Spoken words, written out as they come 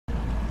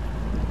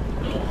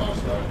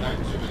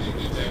Activity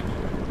detected.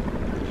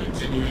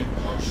 Continuing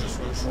cautious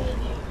control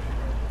mode.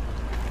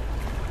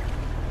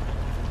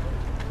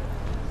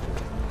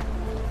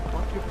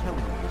 What you're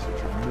telling me is that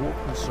you're more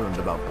concerned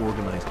about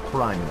organized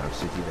crime in our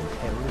city than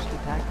terrorist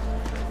attacks?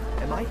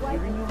 Am I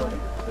hearing you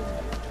right?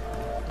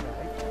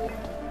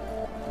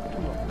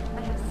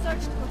 I have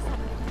searched for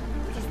something.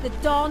 It is the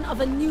dawn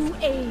of a new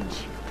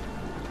age.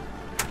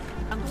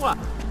 And what?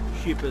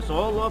 Ship us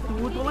all off to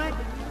Woodland?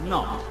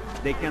 No,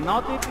 they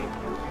cannot defeat.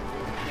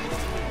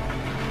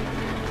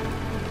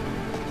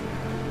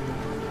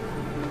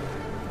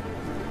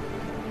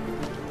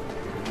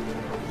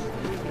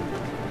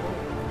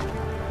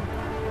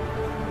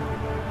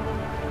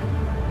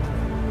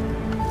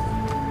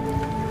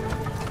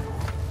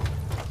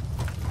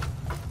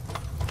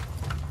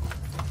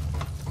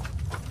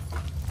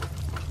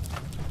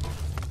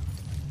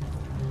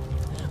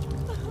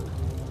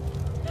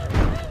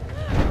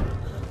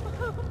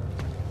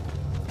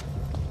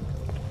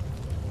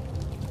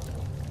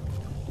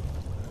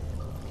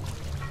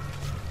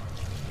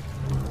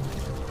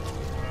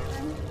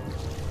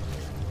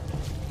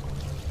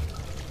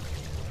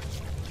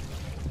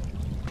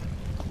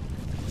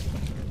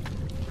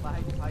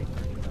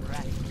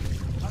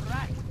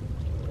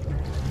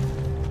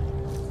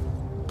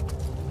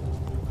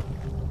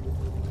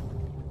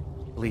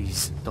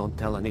 Please, don't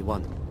tell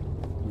anyone.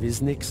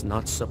 Viznik's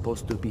not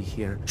supposed to be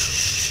here.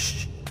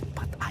 Shh!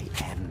 But I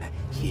am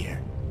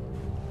here.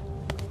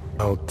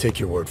 I'll take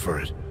your word for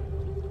it.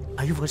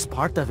 I was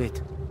part of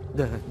it.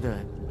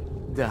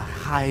 The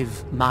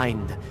hive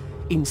mind.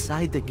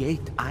 Inside the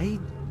gate, I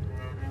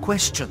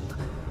questioned.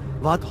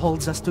 What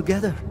holds us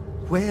together?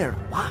 Where?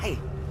 Why?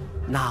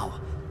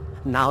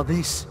 Now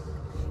this.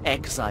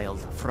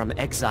 Exiled from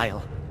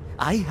exile.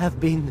 I have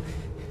been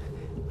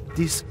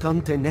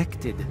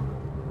disconnected.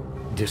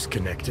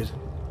 Disconnected?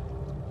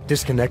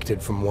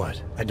 Disconnected from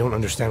what? I don't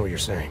understand what you're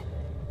saying.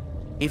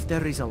 If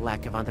there is a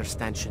lack of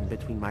understanding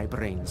between my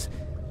brains,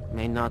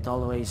 may not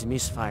always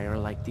misfire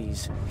like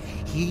these.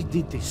 He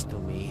did this to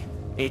me.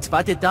 It's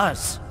what it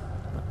does.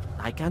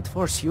 I can't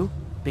force you,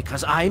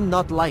 because I'm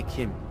not like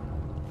him.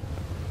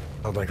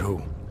 Not like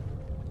who?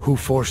 Who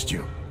forced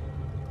you?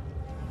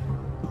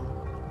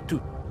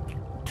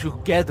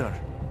 Together,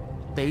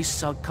 they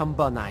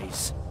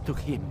succumbanize to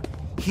him.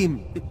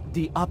 Him,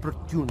 the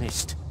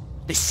opportunist.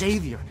 The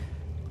savior.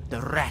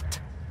 The rat.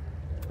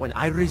 When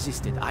I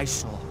resisted, I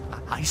saw.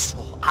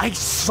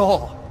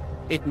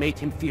 It made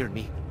him fear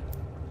me.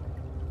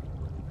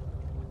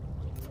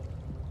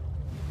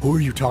 Who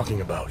are you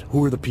talking about?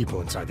 Who are the people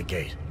inside the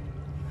gate?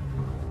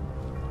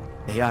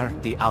 They are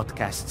the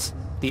outcasts,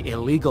 the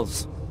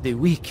illegals, the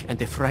weak and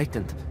the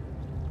frightened.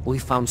 We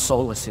found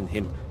solace in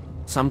him,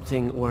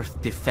 something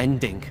worth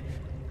defending.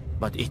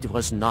 But it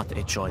was not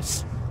a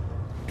choice.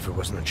 If it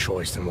wasn't a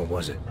choice, then what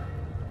was it?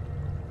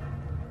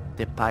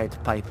 The Pied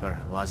Piper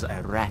was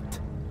a rat.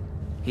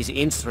 His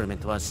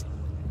instrument was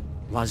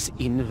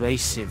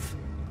invasive.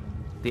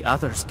 The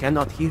others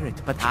cannot hear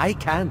it, but I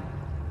can.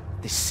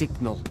 The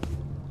signal.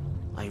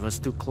 I was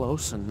too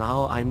close and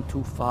now I'm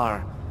too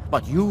far.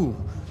 But you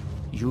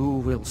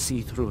will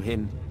see through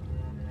him.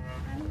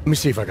 Let me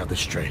see if I got this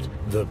straight.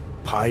 The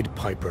Pied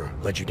Piper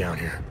led you down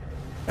here,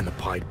 and the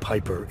Pied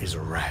Piper is a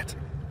rat.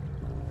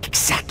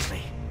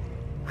 Exactly.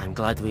 I'm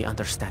glad we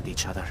understand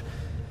each other.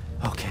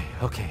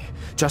 Okay.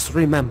 Just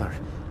remember,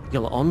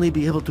 you'll only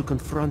be able to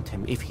confront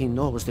him if he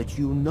knows that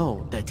you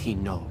know that he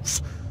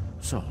knows.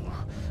 So,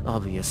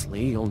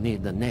 obviously, you'll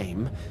need the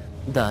name.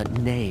 The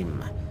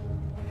name.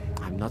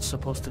 I'm not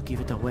supposed to give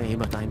it away,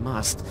 but I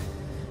must.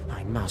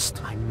 I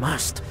must.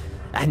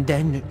 And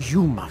then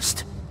you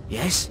must.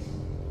 Yes?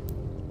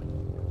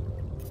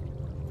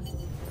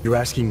 You're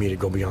asking me to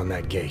go beyond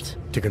that gate,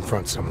 to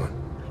confront someone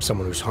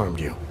who's harmed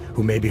you,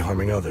 who may be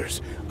harming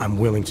others. I'm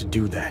willing to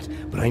do that,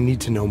 but I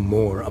need to know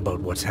more about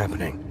what's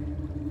happening.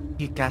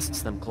 He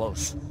casts them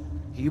close.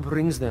 He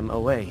brings them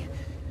away.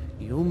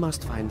 You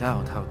must find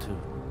out how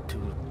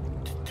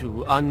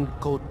to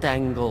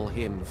uncotangle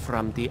him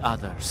from the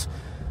others,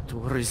 to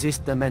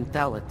resist the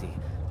mentality.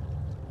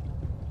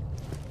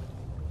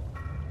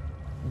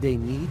 They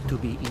need to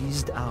be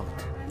eased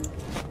out.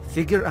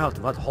 Figure out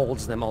what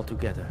holds them all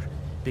together,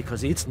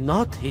 because it's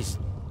not his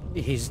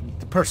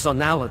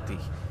personality.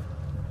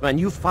 When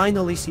you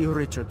finally see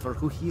Richard for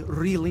who he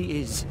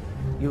really is,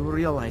 you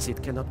realize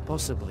it cannot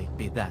possibly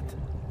be that.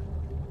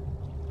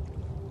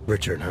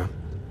 Richard, huh?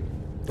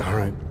 All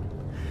right.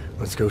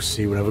 Let's go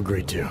see what I've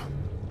agreed to.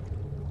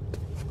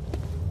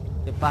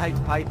 The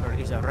Pied Piper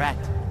is a rat.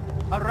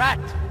 A rat!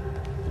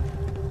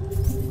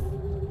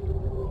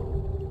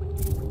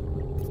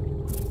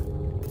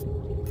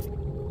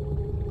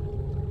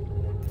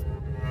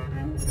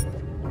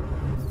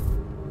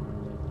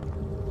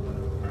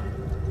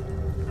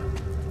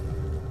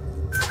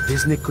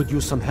 Disney could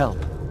use some help.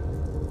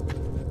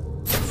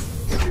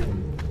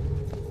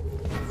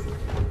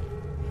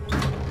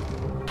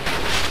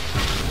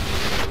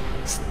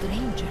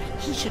 Stranger,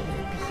 he should not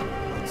be here.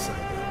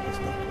 Outsider is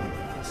not one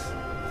of us.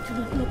 Do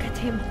not look at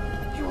him.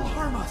 He will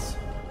harm us.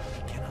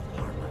 He cannot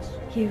harm us.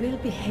 He will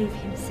behave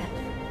himself.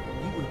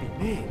 You will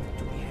be made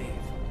to behave.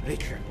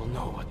 Richard will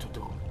know what to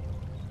do.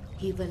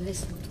 He will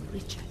listen to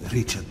Richard.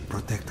 Richard,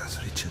 protect us,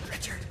 Richard.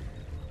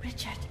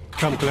 Richard.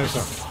 Come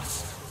closer.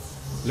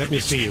 Let me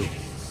see you.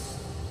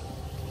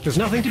 There's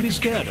nothing to be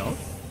scared of.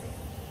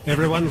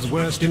 Everyone's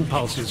worst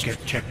impulses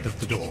get checked at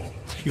the door,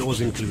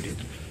 yours included.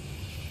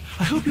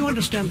 I hope you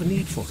understand the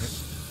need for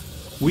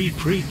it. We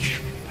preach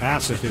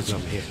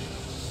pacifism here.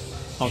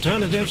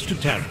 Alternatives to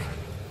terror.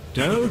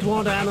 Don't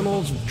want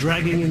animals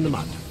dragging in the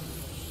mud.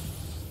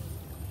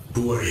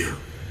 Who are you?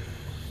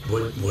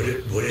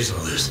 What is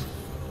all this?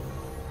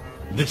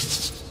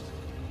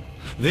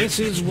 This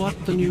is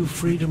what the new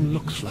freedom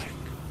looks like.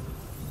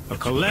 A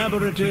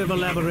collaborative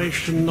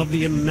elaboration of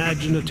the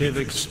imaginative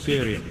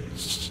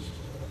experience.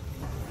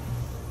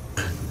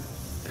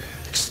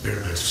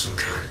 Experiment of some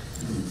kind.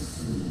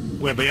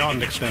 We're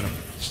beyond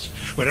experiments.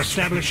 We're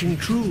establishing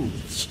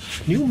truths,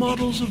 new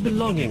models of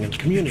belonging and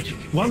community,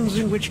 ones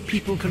in which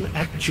people can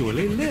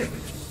actually live.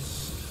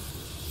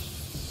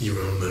 You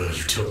were in the middle of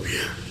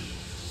utopia.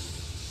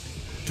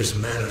 There's a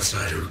man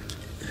outside who...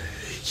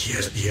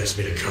 He asked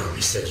me to come.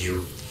 He said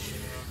you...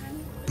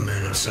 The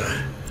man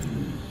outside.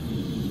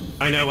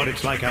 I know what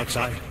it's like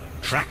outside.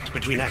 Trapped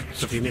between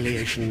acts of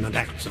humiliation and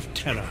acts of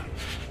terror.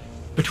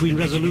 Between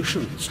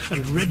resolutions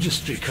and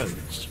registry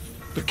codes.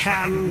 The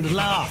canned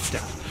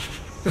laughter.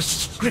 The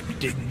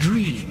scripted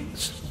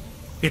dreams.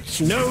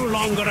 It's no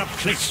longer a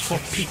place for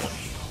people.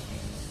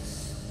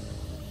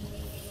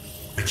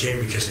 I came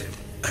because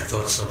I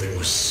thought something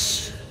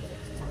was...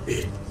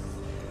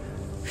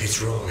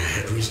 It's wrong. I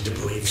had reason to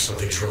believe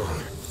something's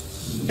wrong.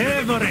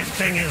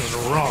 Everything is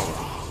wrong.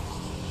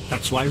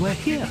 That's why we're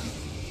here.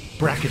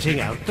 Bracketing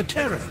out the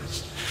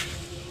terrors.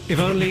 If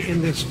only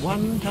in this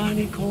one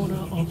tiny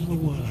corner of the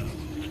world.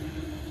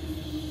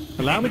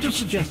 Allow me to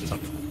suggest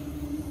something.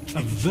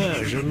 A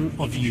version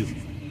of you.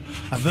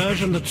 A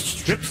version that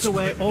strips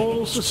away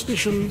all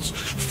suspicions,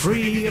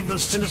 free of the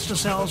sinister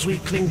cells we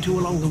cling to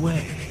along the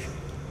way.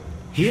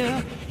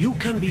 Here, you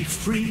can be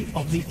free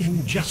of the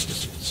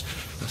injustices,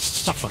 the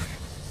suffering,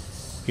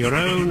 your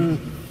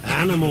own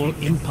animal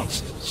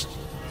impulses.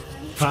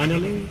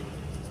 Finally,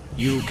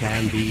 you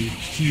can be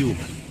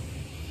human.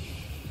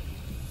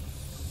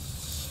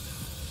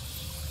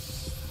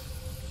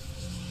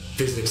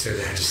 Physics said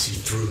I had to see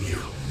through you,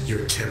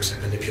 your attempts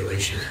at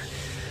manipulation,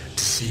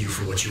 to see you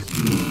for what you...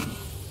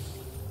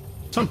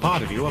 Some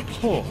part of you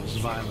abhors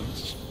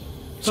violence.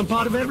 Some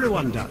part of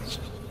everyone does.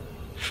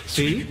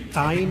 See,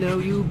 I know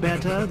you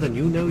better than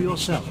you know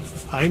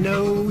yourself. I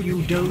know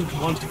you don't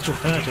want to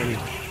hurt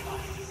anyone.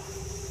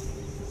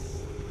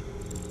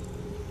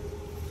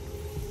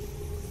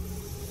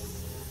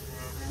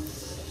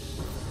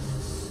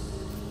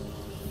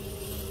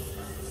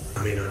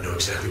 I may not know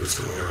exactly what's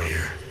going on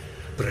here,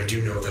 but I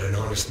do know that an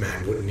honest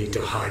man wouldn't need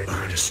to hide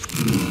behind a...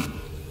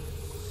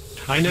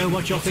 I know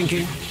what you're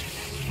thinking.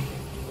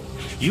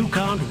 You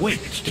can't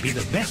wait to be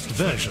the best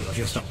version of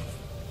yourself.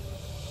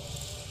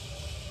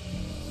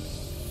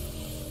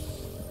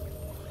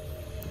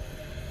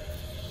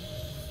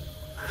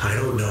 I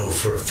don't know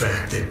for a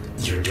fact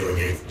that you're doing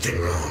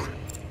anything wrong.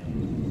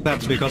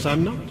 That's because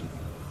I'm not.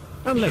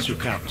 Unless you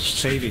count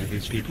saving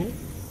these people.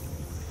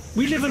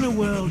 We live in a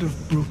world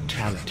of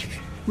brutality,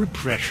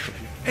 repression,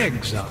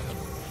 exile.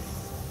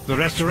 The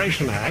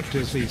Restoration Act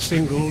is the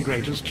single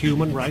greatest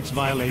human rights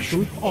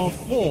violation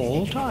of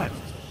all time.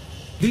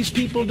 These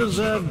people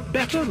deserve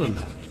better than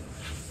that.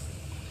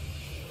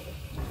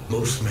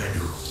 Most men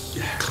who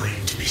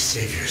claim to be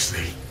saviors,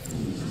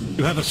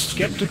 You have a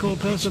skeptical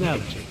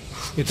personality.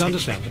 It's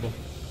understandable.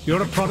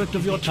 You're a product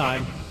of your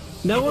time.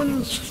 No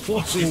one's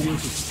forcing you to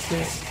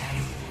stay.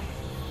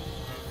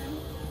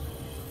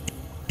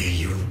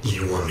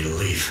 You want me to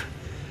leave?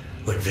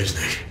 Like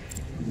Visnik?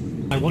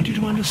 I want you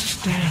to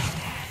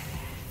understand.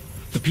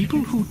 The people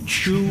who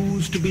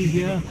choose to be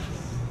here,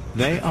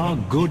 they are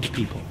good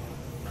people.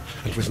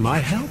 And with my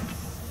help,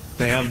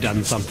 they have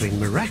done something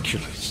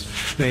miraculous.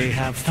 They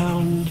have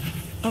found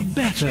a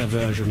better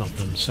version of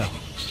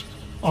themselves,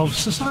 of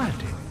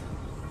society.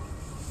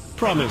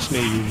 Promise me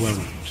you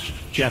won't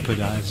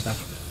jeopardize that.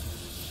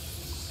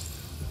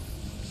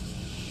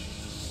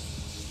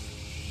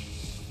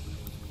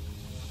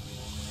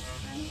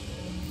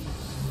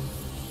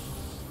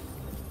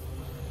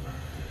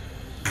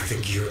 I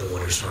think you're the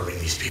one who's harming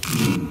these people.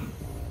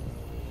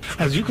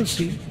 As you can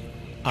see,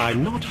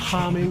 I'm not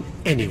harming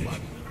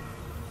anyone.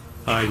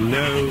 I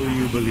know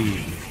you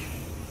believe me.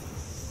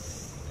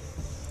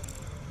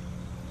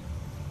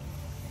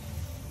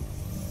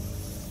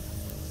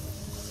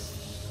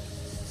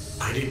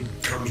 I didn't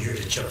come here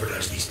to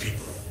jeopardize these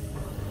people.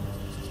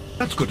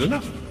 That's good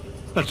enough.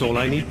 That's all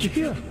I need to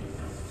hear.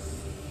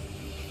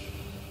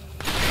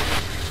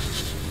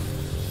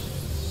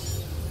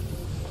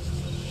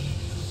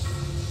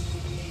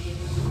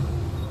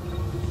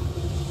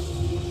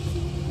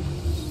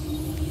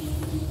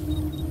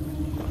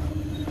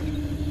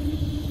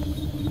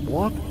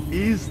 What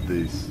is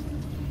this?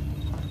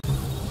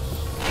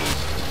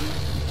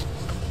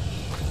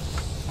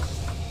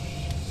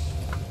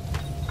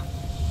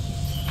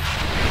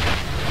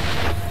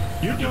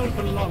 You don't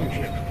belong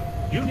here.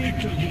 You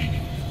need to leave.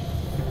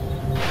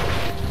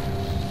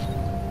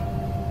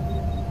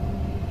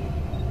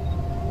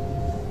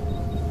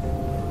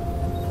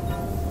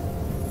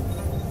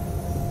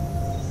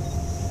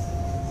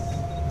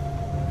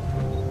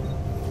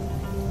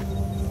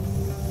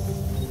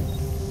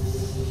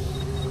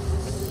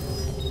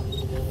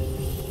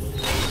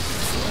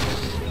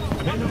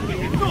 Men only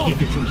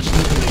keep you from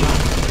slipping out,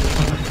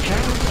 but I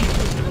can keep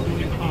you from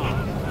doing harm.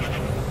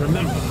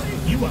 Remember,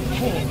 you are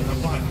born of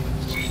violence.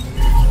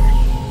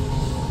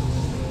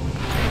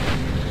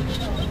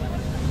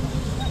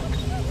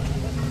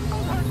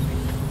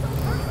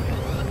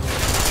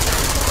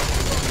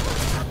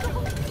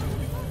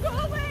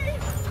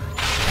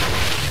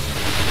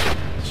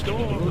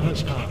 Storm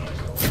has come.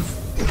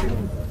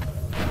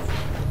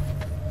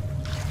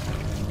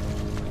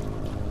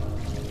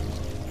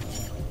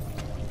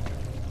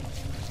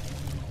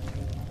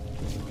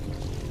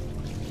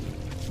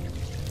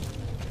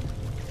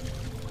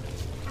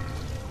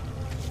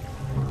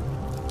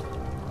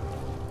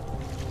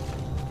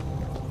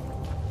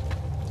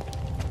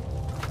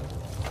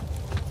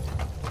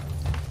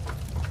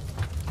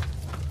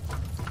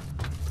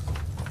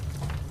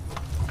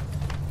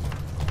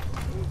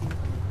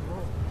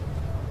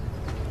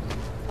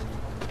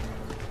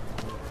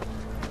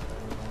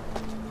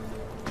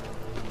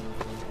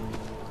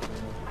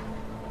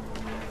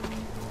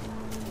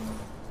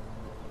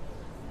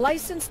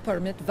 License,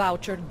 permit,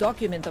 voucher,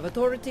 document of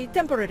authority,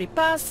 temporary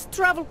pass,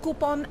 travel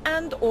coupon,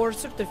 and/or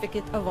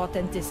certificate of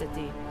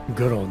authenticity.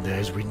 Good old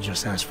days, we'd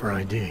just ask for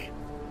ID.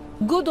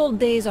 Good old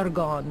days are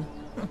gone.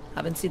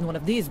 Haven't seen one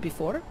of these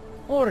before.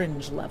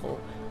 Orange level.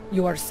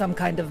 You are some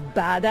kind of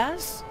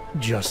badass?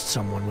 Just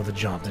someone with a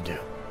job to do.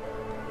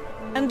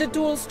 And the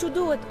tools to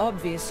do it,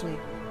 obviously.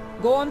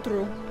 Go on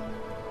through.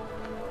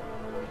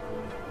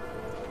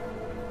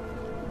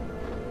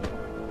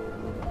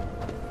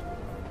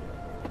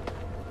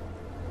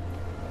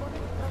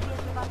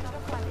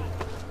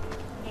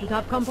 Could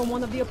have come from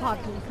one of the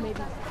apartments,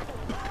 maybe.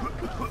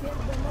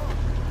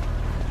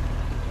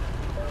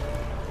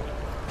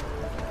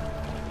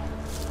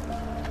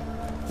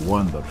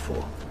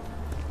 Wonderful.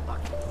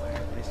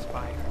 This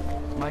fire.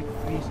 Might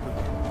freeze me.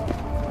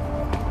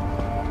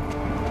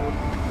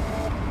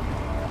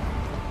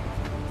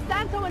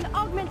 Santo and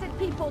augmented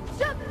people,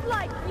 just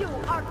like you,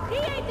 are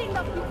creating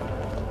the future.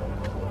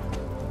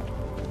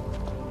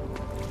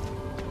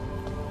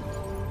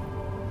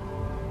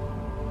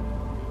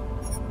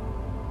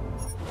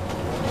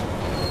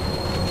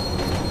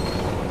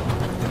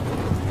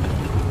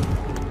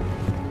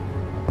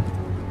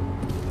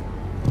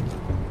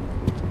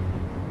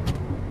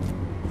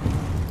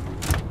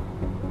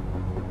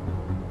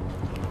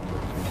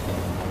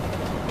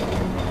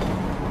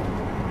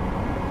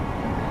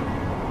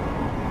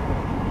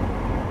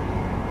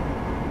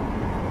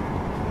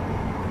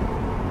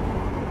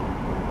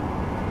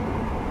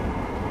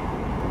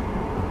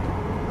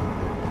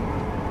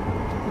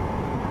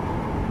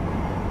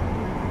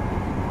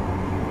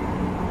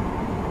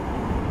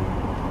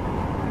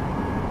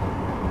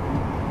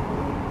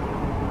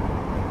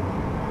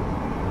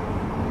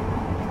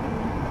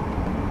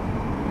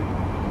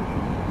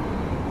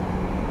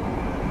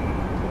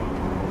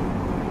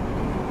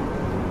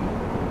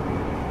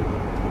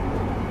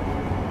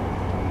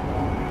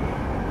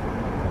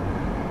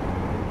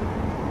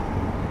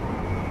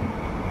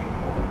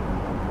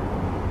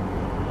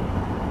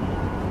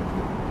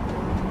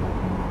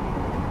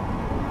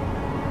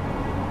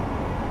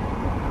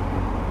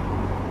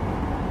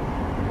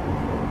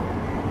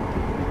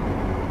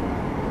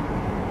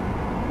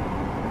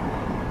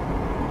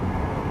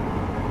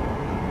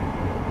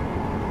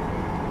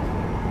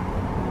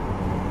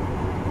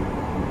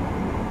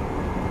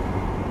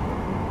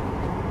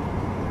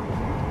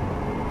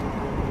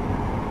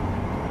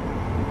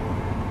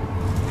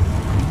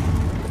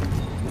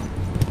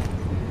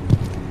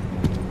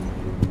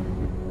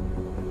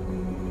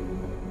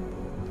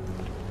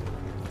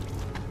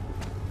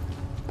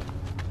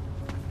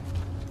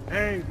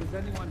 Hey, does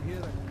anyone hear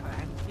a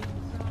clanking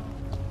sound?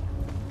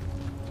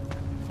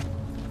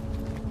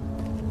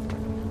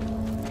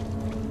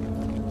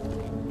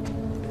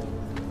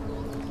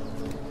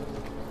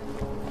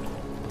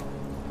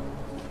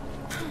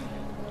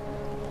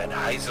 Ten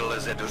hajzl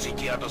leze do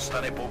říti a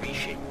dostane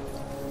povýšení.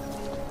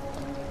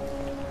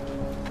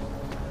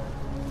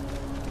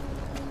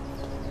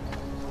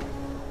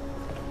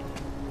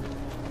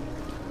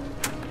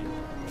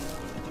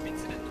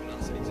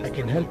 I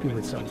can help you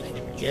with something,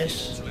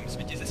 yes?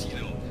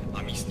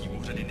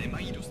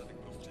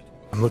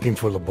 I'm looking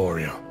for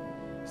Laborio.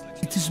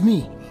 It is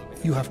me.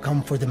 You have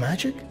come for the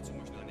magic?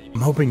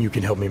 I'm hoping you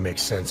can help me make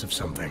sense of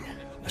something.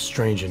 A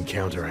strange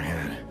encounter I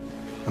had.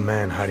 A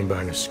man hiding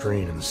behind a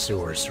screen in the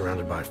sewers,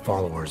 surrounded by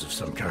followers of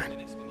some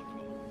kind.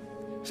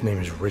 His name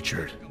is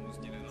Richard.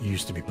 We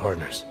used to be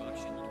partners.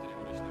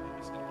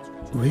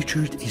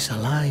 Richard is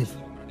alive.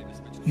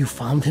 You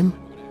found him?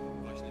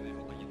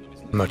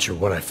 I'm not sure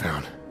what I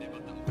found,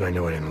 but I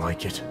know I didn't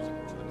like it.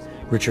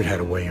 Richard had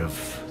a way of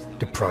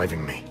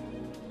depriving me.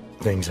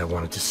 things I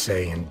wanted to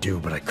say and do,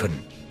 but I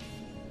couldn't.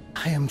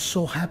 I am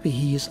so happy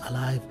he is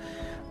alive.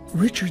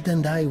 Richard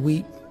and I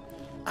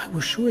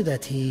was sure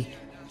that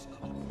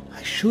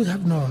I should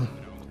have known.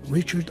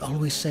 Richard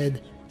always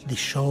said, the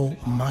show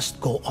must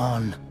go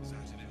on.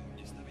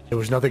 There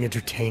was nothing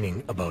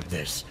entertaining about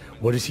this.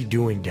 What is he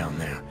doing down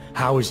there?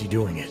 How is he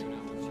doing it?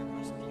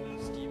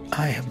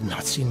 I have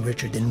not seen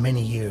Richard in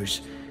many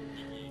years.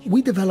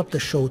 We developed a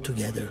show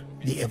together,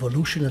 The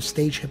Evolution of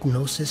Stage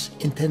Hypnosis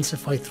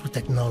Intensified Through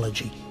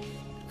Technology.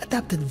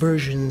 Adapted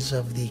versions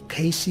of the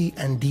Casey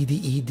and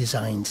DDE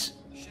designs.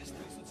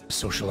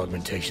 Social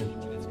augmentation?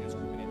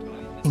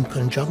 In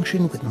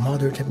conjunction with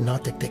modern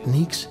hypnotic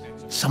techniques,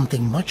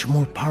 something much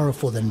more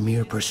powerful than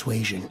mere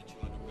persuasion.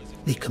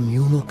 The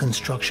communal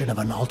construction of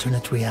an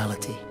alternate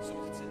reality.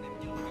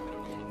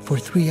 For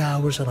 3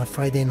 hours on a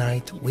Friday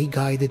night, we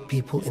guided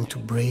people into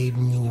brave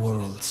new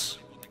worlds.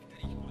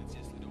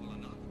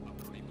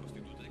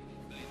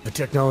 The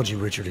technology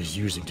Richard is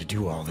using to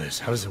do all this,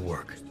 how does it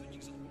work?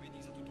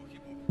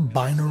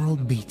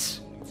 Binaural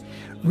beats.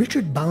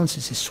 Richard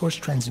bounces his source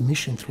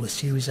transmission through a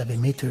series of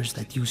emitters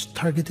that use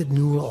targeted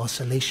neural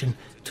oscillation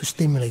to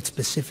stimulate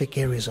specific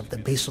areas of the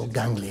basal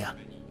ganglia.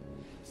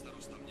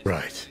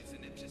 Right.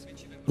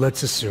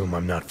 Let's assume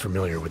I'm not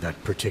familiar with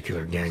that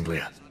particular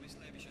ganglia.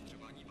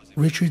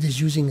 Richard is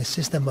using a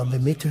system of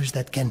emitters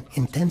that can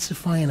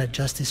intensify and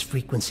adjust his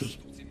frequency,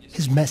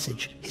 his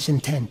message, his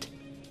intent.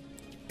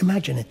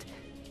 Imagine it.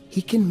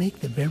 He can make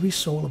the very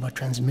soul of a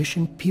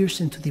transmission pierce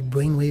into the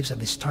brainwaves of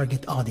his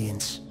target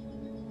audience.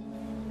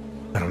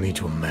 I don't need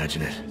to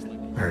imagine it.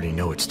 I already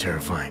know it's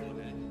terrifying.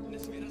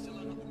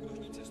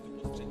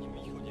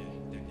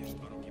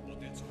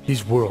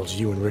 These worlds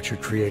you and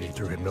Richard created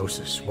through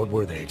hypnosis, what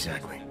were they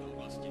exactly?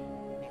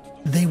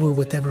 They were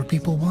whatever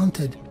people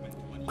wanted,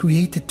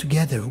 created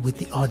together with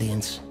the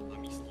audience.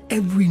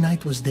 Every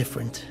night was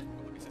different.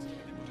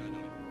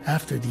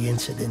 After the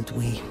incident,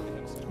 we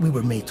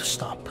were made to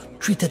stop,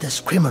 treated as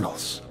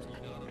criminals.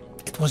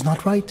 It was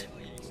not right.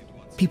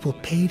 People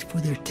paid for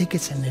their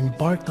tickets and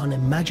embarked on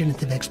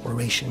imaginative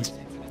explorations.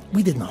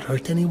 We did not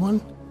hurt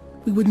anyone.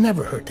 We would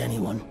never hurt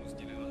anyone.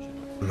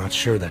 I'm not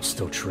sure that's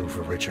still true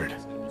for Richard.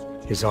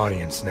 His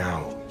audience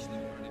now,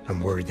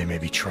 I'm worried they may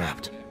be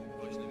trapped.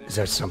 Is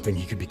that something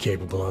he could be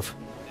capable of?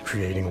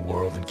 Creating a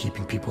world and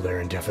keeping people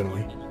there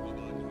indefinitely?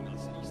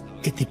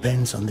 It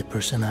depends on the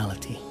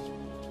personality.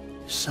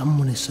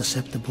 Someone is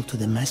susceptible to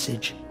the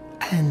message,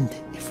 and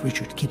if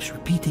Richard keeps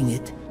repeating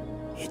it,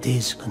 it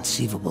is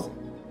conceivable.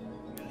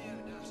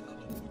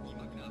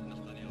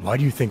 Why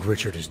do you think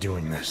Richard is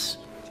doing this?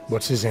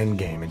 What's his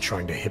endgame in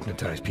trying to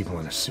hypnotize people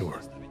in a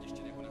sewer?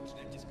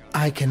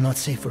 I cannot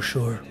say for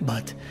sure,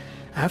 but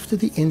after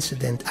the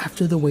incident,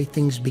 after the way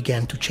things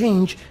began to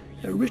change,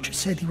 Richard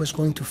said he was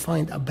going to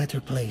find a better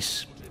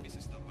place.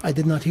 I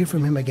did not hear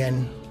from him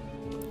again.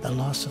 The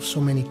loss of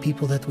so many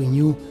people that we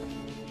knew,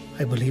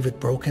 I believe it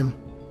broke him.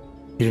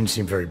 He didn't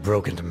seem very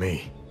broken to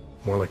me.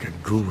 More like a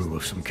guru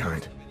of some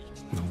kind,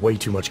 with way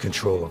too much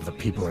control of the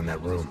people in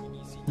that room.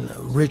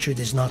 No, Richard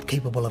is not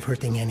capable of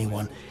hurting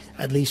anyone.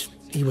 At least,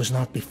 he was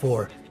not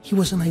before. He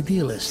was an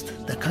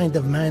idealist, the kind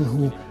of man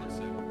who...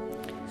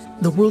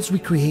 The worlds we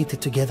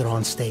created together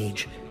on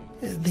stage,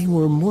 they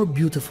were more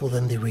beautiful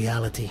than the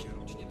reality.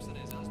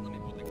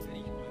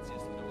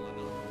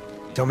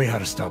 Tell me how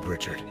to stop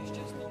Richard.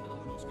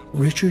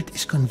 Richard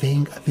is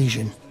conveying a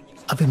vision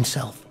of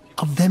himself,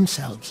 of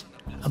themselves,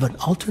 of an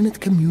alternate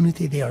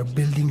community they are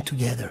building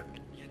together.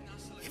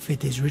 If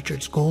it is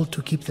Richard's goal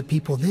to keep the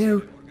people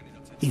there,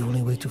 the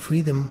only way to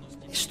free them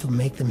is to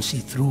make them see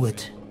through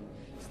it.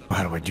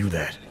 How do I do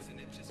that?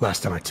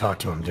 Last time I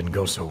talked to him didn't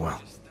go so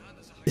well.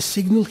 The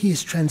signal he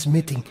is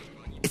transmitting,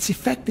 its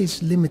effect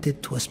is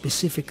limited to a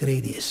specific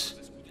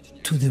radius,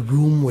 to the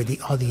room where the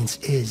audience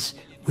is,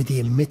 where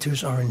the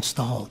emitters are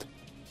installed.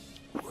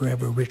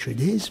 Wherever Richard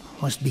is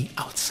must be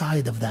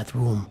outside of that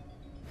room.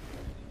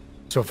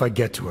 So if I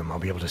get to him, I'll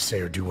be able to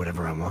say or do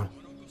whatever I want?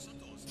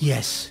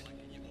 Yes,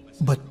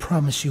 but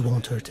promise you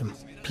won't hurt him,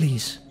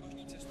 please.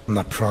 I'm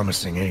not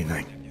promising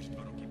anything.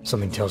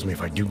 Something tells me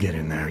if I do get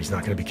in there, he's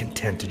not going to be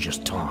content to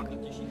just talk.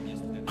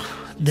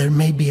 There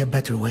may be a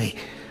better way.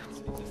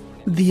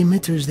 The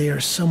emitters, they are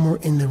somewhere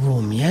in the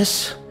room,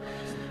 yes?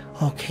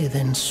 Okay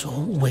then, so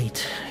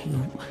wait.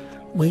 You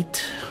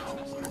wait.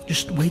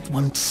 Just wait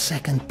 1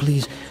 second,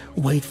 please.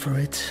 Wait for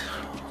it.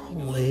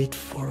 Wait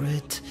for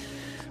it.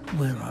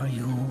 Where are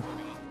you?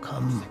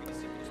 Come.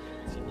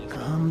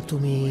 Come to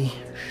me.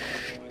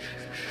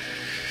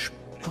 Shh.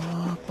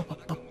 Pa, pa, pa,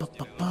 pa, pa,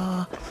 pa,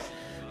 pa.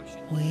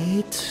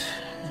 Wait.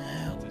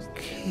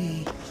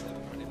 Okay.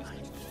 I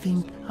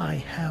think I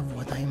have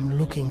what I'm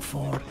looking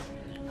for.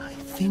 I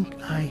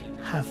think I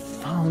have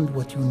found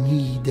what you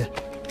need.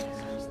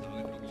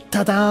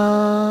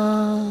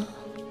 Ta-da!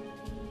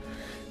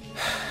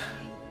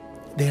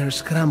 They are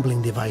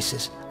scrambling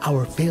devices,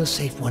 our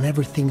failsafe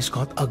whenever things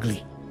got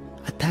ugly.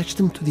 Attach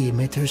them to the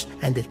emitters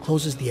and it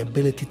closes the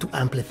ability to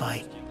amplify.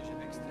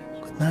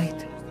 Good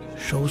night.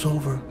 Show's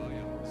over.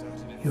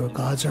 Your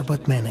gods are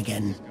but men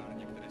again.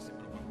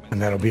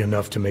 And that'll be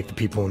enough to make the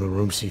people in the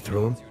room see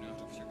through him?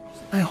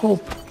 I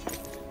hope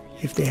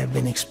if they have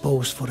been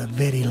exposed for a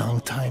very long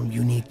time,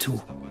 you need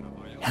to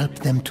help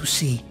them to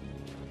see.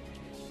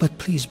 But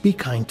please be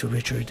kind to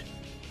Richard.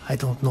 I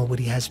don't know what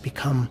he has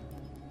become,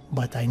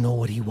 but I know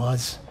what he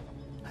was.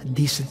 A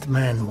decent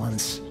man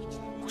once,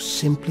 who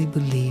simply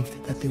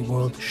believed that the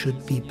world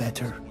should be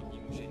better.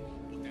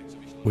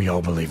 We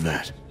all believe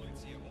that.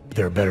 But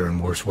there are better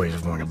and worse ways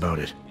of going about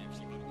it.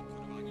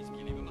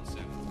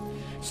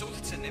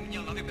 Soudce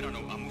neměl na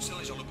vybranou a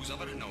musel žalobu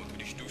zavrhnout,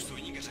 když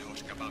důstojník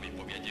Řehořkava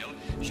vypověděl,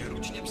 že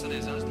ručně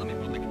psané záznamy,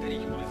 podle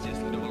kterých policie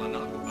sledovala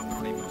nákup a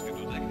prodej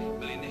prostitutek,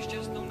 byly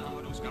nešťastnou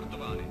náhodou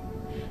skartovány.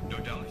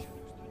 Dodal, že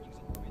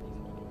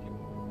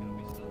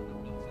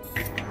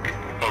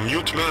A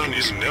mute man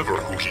is never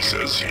who he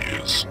says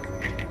he is.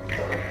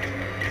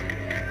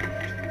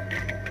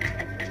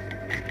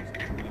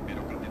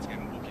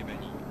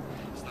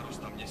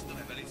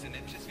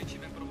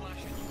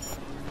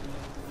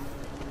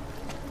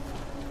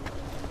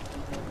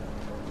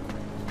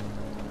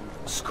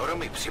 Skoro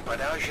mi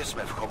připadá, že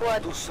jsme v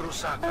chobotku s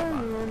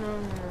rusákama.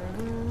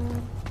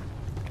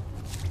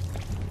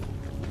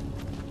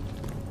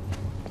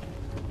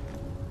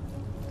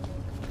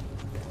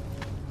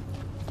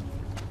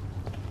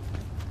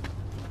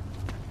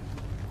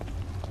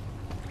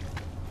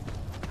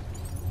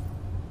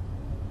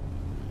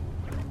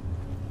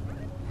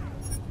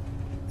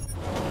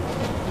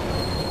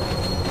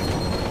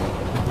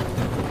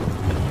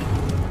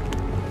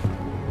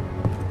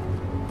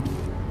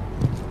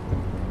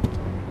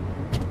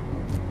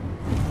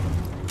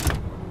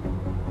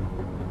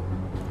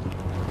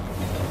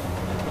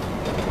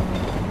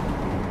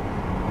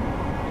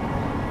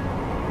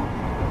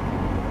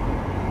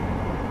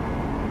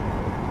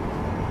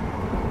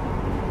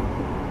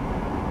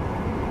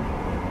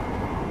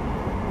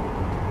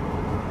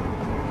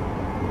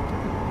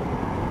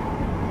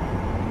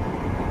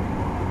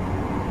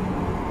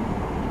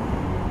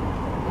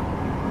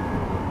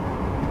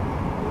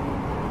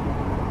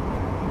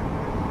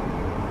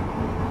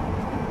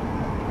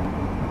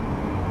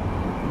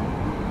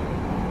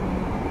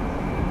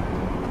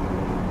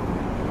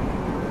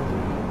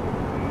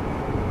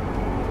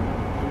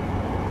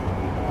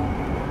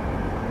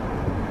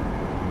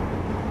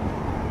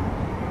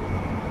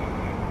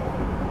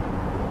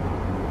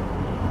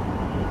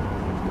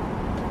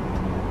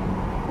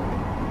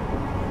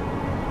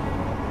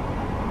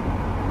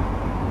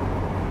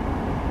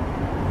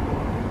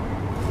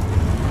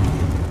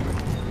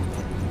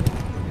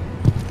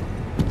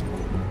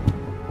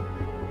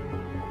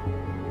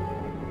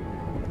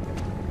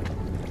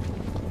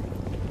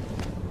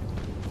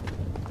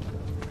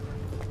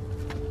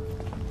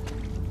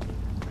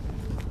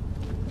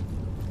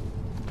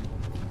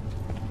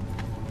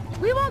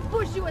 We won't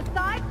push you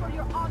aside for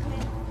your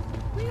augment.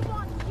 We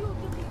want you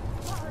to be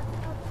part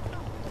of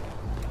something.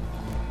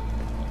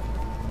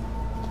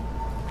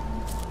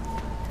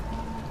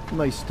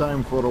 Nice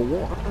time for a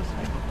walk.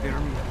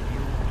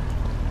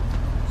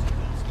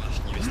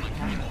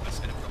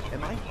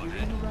 Am I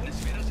hearing you right?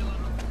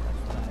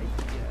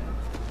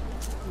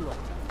 Look,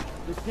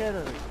 the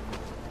terrorists,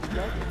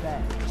 not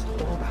bad.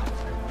 Hold out.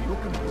 You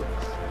can do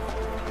this.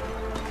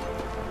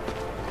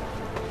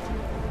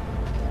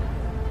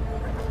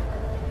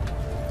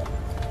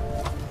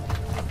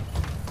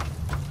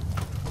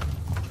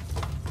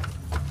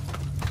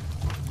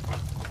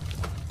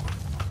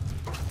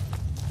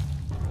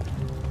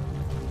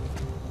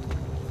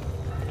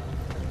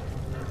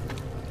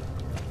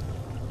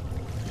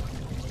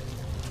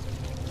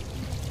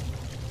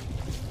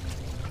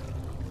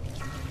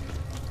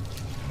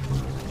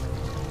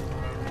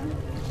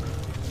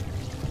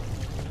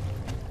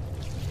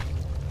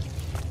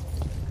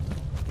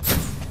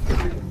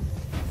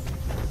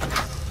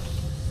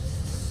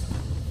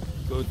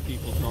 Good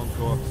people don't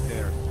go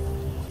upstairs.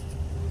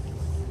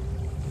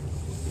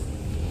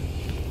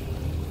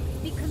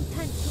 Be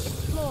content to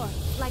explore,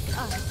 like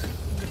us, in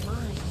the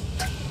mind.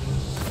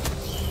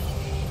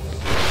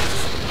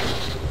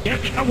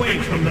 Get away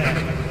from there!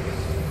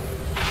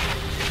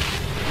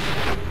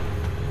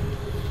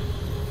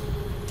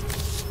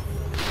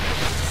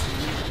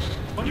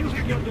 What do you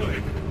think you're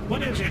doing?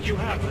 What is it you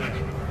have there?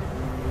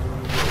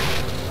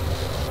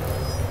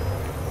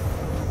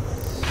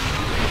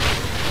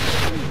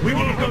 We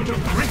will go to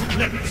great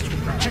lengths to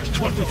protect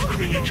what we've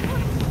created.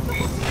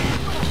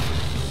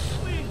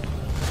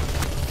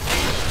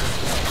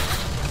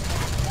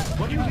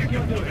 What do you think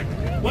you're doing?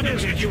 What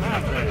is it you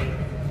have there?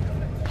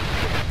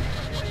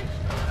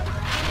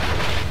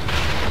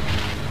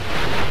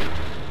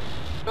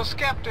 The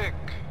skeptic.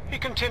 He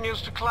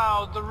continues to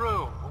cloud the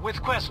room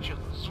with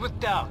questions, with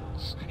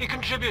doubts. He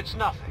contributes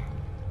nothing.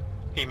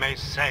 He may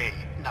say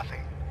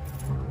nothing.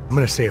 I'm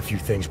gonna say a few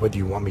things whether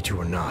you want me to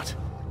or not.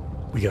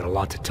 We got a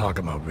lot to talk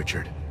about,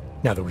 Richard.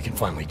 Now that we can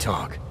finally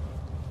talk.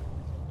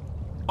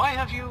 Why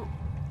have you...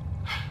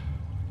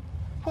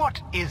 What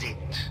is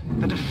it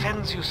that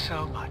offends you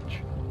so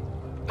much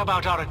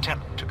about our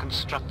attempt to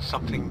construct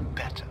something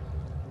better?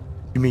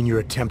 You mean your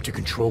attempt to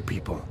control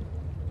people?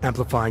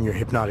 Amplifying your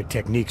hypnotic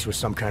techniques with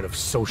some kind of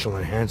social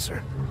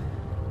enhancer?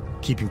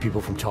 keeping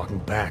people from talking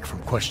back, from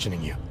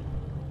questioning you.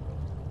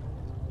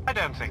 I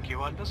don't think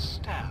you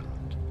understand.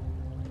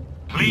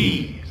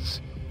 Please!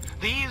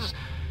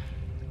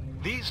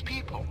 These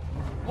people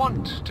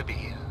want to be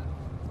here.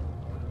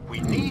 We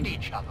need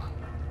each other.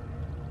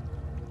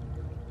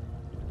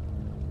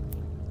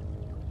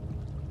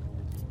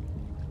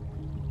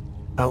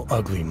 How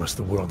ugly must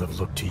the world have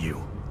looked to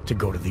you, to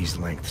go to these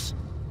lengths?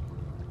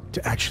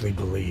 To actually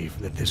believe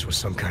that this was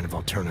some kind of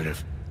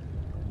alternative?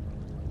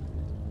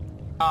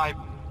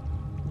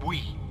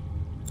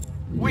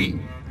 We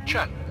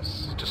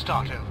chose to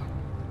start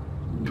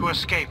over. To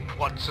escape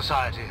what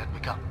society had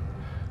become.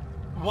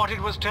 What it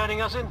was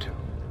turning us into.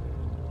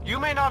 You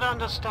may not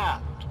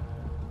understand,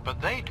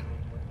 but they do.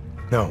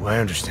 No, I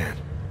understand.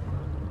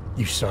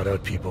 You sought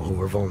out people who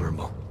were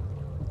vulnerable.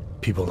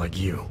 People like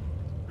you,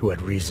 who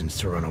had reasons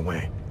to run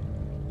away.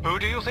 Who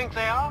do you think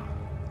they are?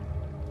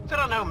 There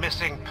are no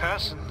missing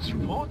persons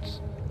reports.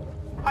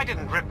 I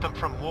didn't rip them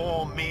from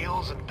warm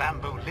meals and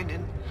bamboo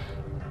linen.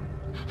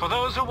 For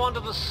those who wander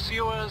the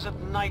sewers at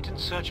night in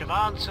search of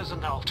answers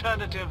and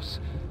alternatives,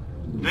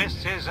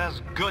 this is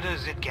as good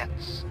as it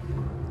gets.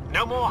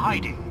 No more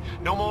hiding,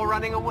 no more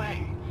running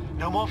away,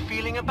 no more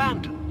feeling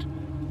abandoned.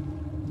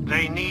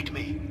 They need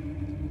me.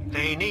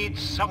 They need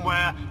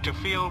somewhere to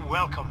feel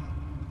welcome.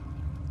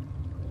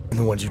 And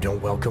the ones you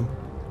don't welcome?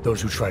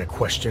 Those who try to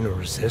question or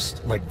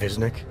resist, like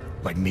Visnik,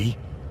 like me?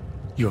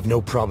 You have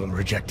no problem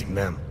rejecting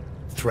them,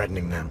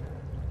 threatening them,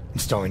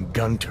 installing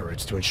gun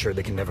turrets to ensure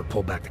they can never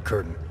pull back the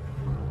curtain.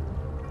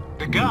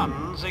 The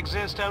guns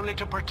exist only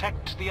to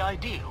protect the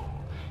ideal.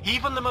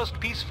 Even the most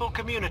peaceful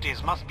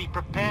communities must be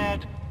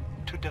prepared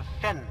to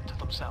defend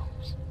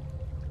themselves.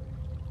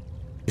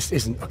 This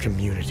isn't a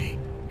community.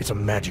 It's a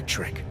magic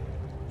trick.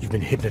 You've been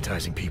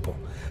hypnotizing people,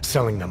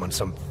 selling them on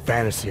some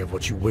fantasy of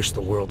what you wish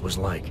the world was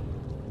like.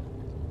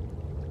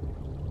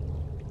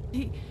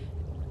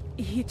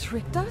 He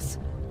tricked us?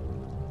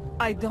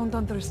 I don't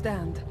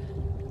understand.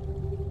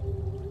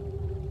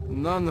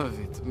 None of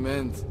it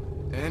meant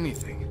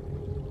anything.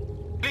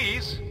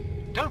 Please,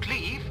 don't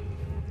leave.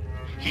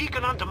 He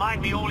can undermine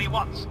me all he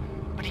wants,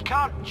 but he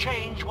can't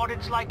change what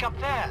it's like up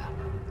there.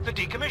 The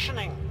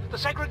decommissioning, the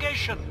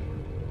segregation.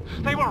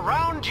 They will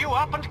round you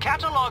up and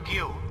catalog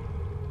you.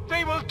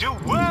 They will do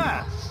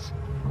worse.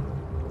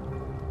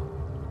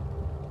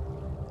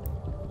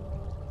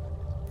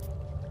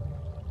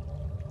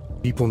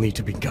 People need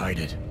to be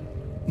guided.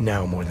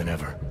 Now more than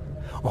ever.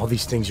 All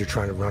these things you're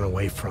trying to run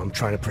away from,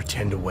 trying to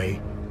pretend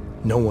away,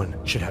 no one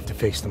should have to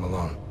face them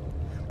alone.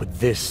 But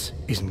this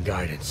isn't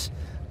guidance.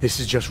 This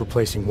is just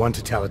replacing one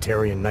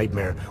totalitarian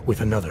nightmare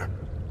with another.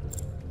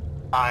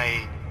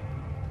 I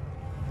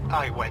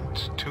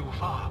went too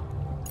far.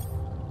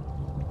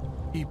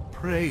 He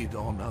preyed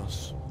on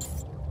us.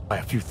 By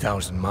a few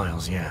thousand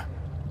miles, yeah.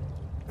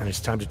 And it's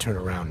time to turn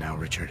around now,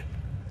 Richard.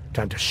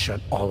 Time to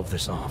shut all of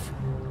this off.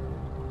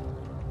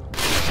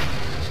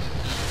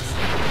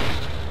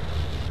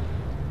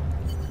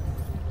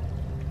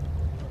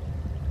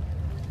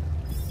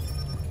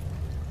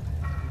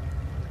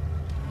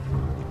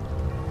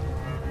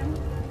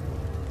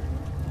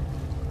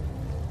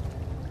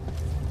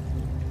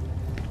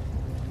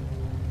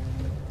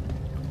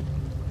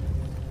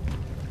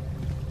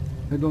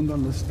 I don't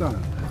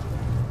understand.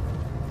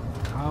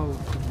 How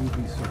could you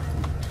be so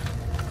foolish?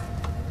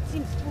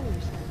 Seems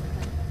foolish,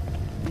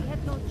 we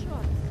had no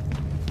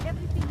choice.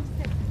 Everything he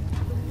said,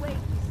 the way he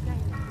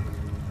sang,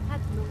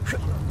 had no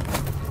choice.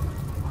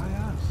 I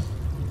asked,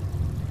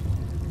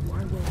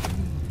 why were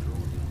we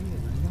drawn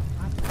here and not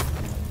others?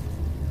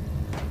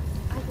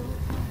 I don't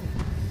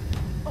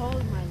know. All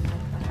my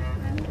life I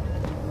have been.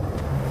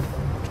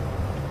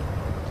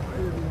 I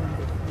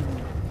remember feeling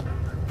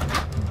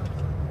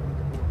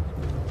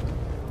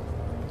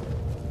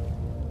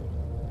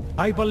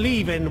I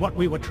believe in what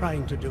we were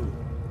trying to do.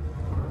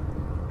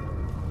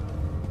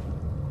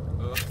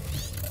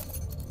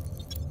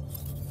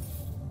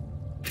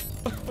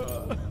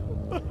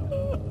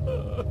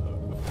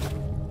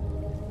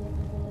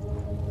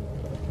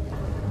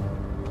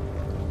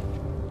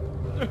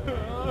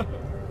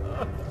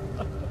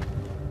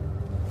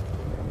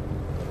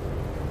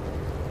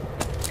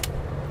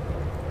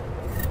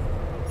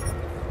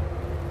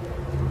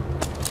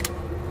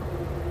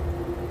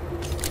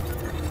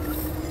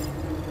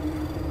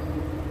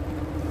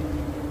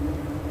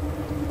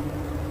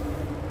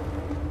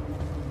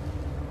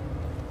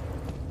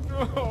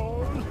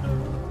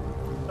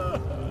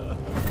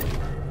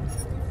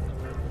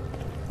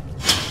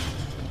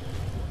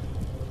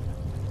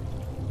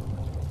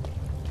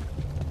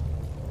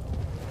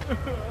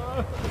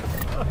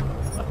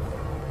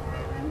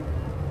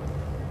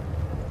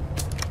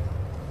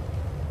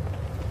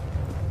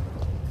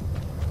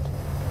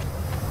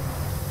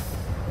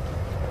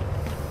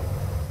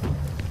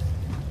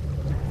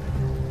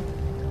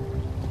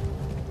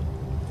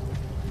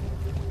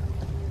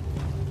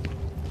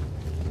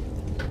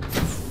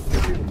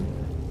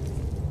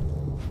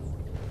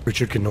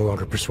 Richard can no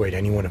longer persuade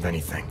anyone of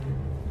anything.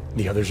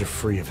 The others are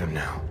free of him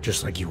now,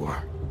 just like you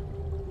are.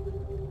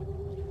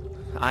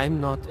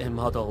 I'm not a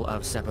model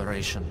of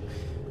separation.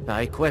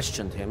 I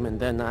questioned him, and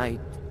then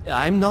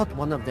I'm not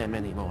one of them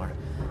anymore.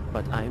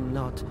 But I'm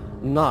not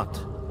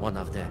one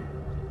of them.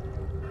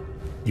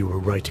 You were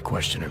right to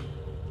question him.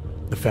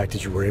 The fact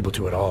that you were able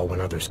to at all when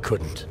others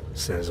couldn't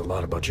says a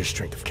lot about your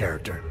strength of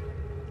character.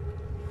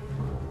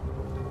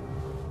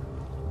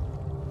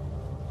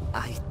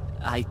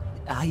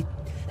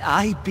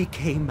 I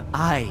became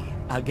I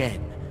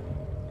again.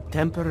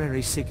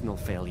 Temporary signal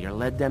failure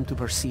led them to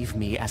perceive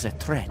me as a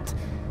threat.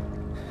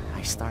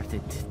 I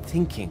started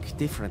thinking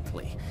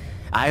differently.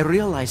 I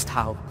realized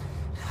how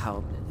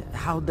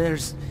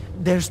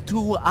there's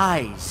two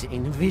eyes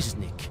in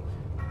Wisnik.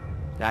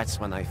 That's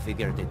when I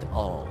figured it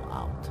all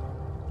out.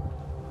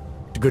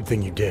 It's a good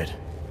thing you did.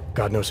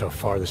 God knows how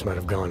far this might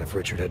have gone if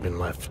Richard had been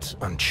left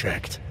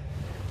unchecked.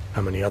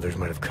 How many others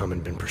might have come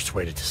and been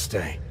persuaded to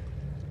stay.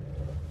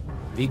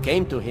 We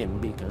came to him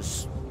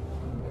because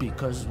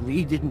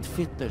we didn't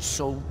fit the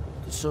so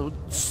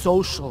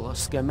social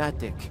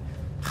schematic.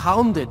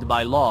 Hounded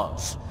by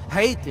laws,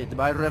 hated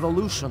by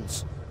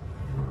revolutions.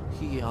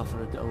 He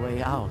offered a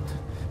way out,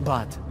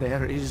 but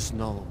there is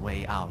no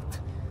way out.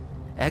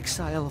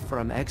 Exile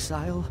from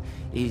exile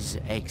is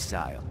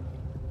exile.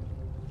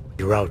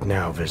 You're out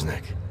now,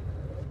 Wisnik.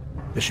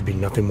 There should be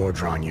nothing more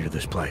drawing you to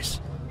this place,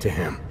 to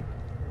him.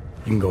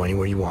 You can go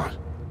anywhere you want.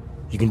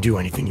 You can do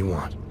anything you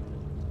want.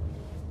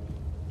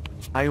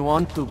 I am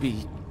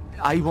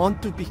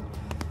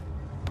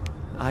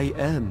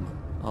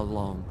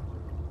alone.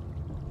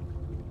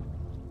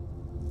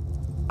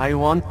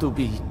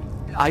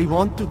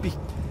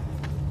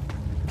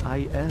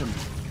 I am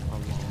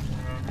alone.